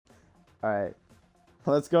Alright.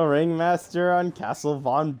 Let's go Ringmaster on Castle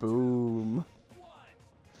Von Boom.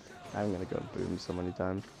 I'm gonna go Boom so many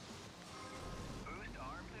times. Boost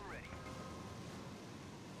armed and ready.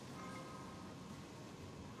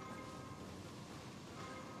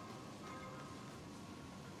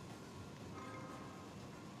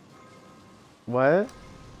 What?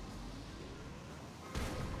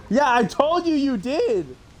 Yeah, I told you you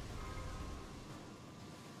did!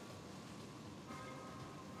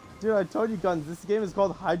 Dude, I told you, Guns, this game is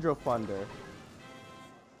called Hydro Thunder.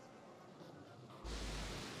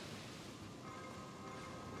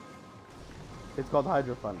 It's called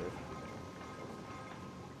Hydro Thunder.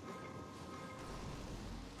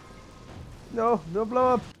 No, no blow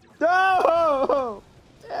up. No!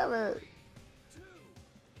 Damn it.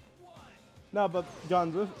 No, but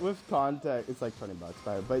Guns, with contact, it's like 20 bucks,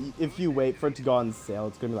 right? But if you wait for it to go on sale,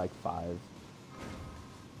 it's gonna be like 5.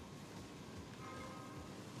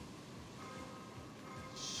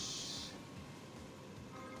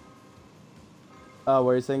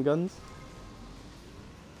 What are you saying, Guns?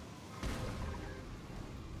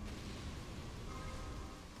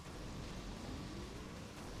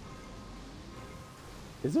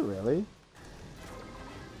 Is it really?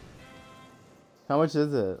 How much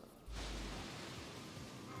is it?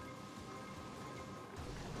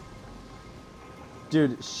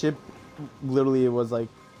 Dude, ship literally it was like,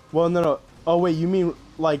 well, no. Oh wait, you mean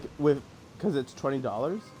like with, cause it's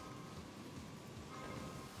 $20?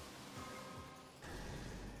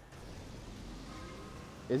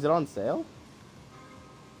 Is it on sale?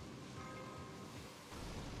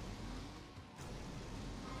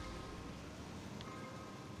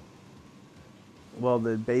 Well,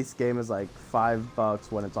 the base game is like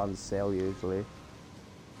 $5 when it's on sale usually.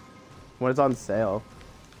 When it's on sale.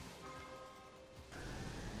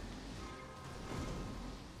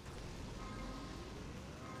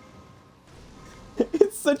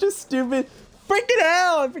 It's such a stupid freaking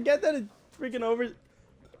hell! I forget that it's freaking over.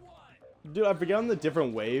 Dude, I forget on the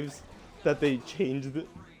different waves that they changed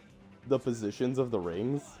the positions of the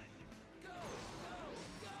rings.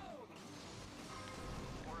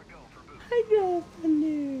 I go for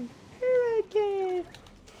new. Here I go.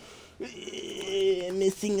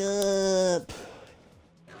 Missing up.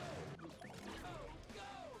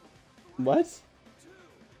 What?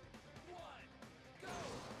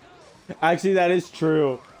 Actually, that is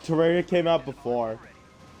true. Terraria came out before.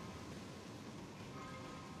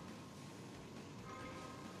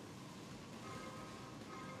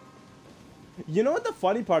 You know what the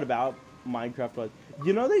funny part about Minecraft was?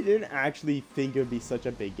 You know they didn't actually think it would be such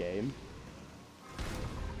a big game.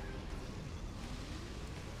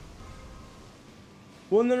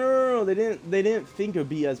 Well, no. They didn't think it would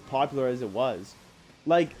be as popular as it was.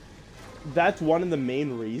 Like, that's one of the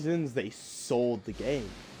main reasons they sold the game.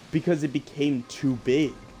 Because it became too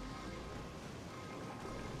big.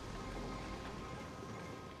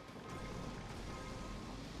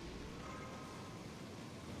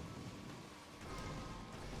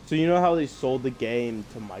 So you know how they sold the game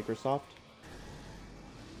to Microsoft?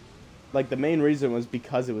 Like, the main reason was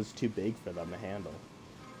because it was too big for them to handle.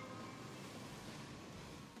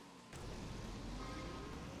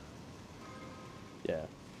 Yeah.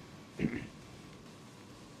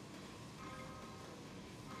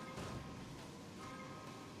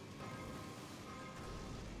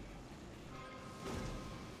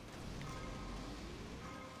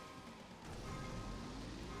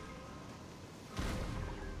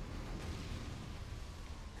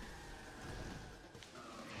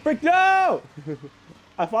 Frick, no!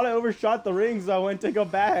 I thought I overshot the ring, so I went to go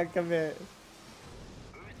back a bit.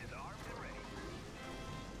 Boost is armed and ready.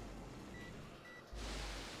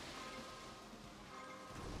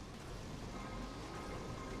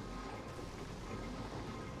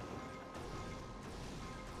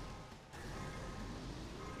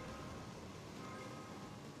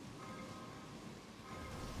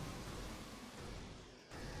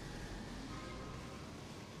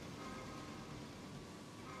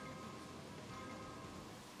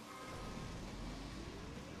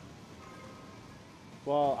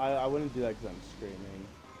 Well, I wouldn't do that because I'm screaming.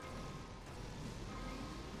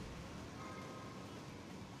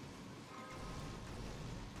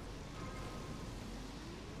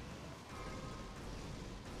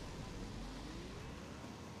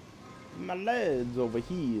 My lads over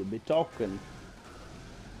here be talking.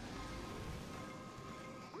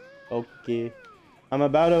 Okay. I'm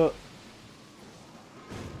about to...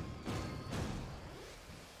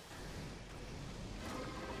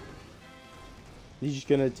 He's just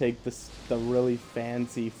gonna take the really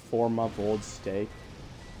fancy 4-month-old steak.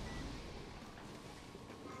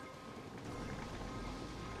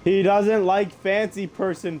 He doesn't like fancy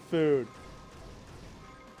person food.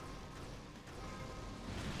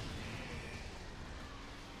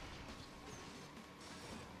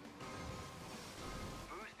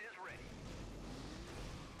 Boost is ready.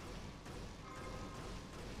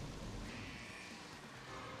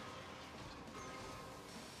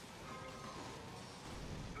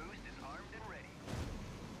 Boost is armed and ready.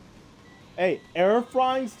 Hey, air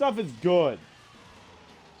frying stuff is good.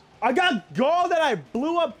 I got gall that I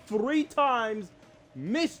blew up 3 times,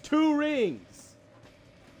 missed 2 rings.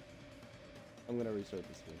 I'm gonna restart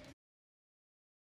this game.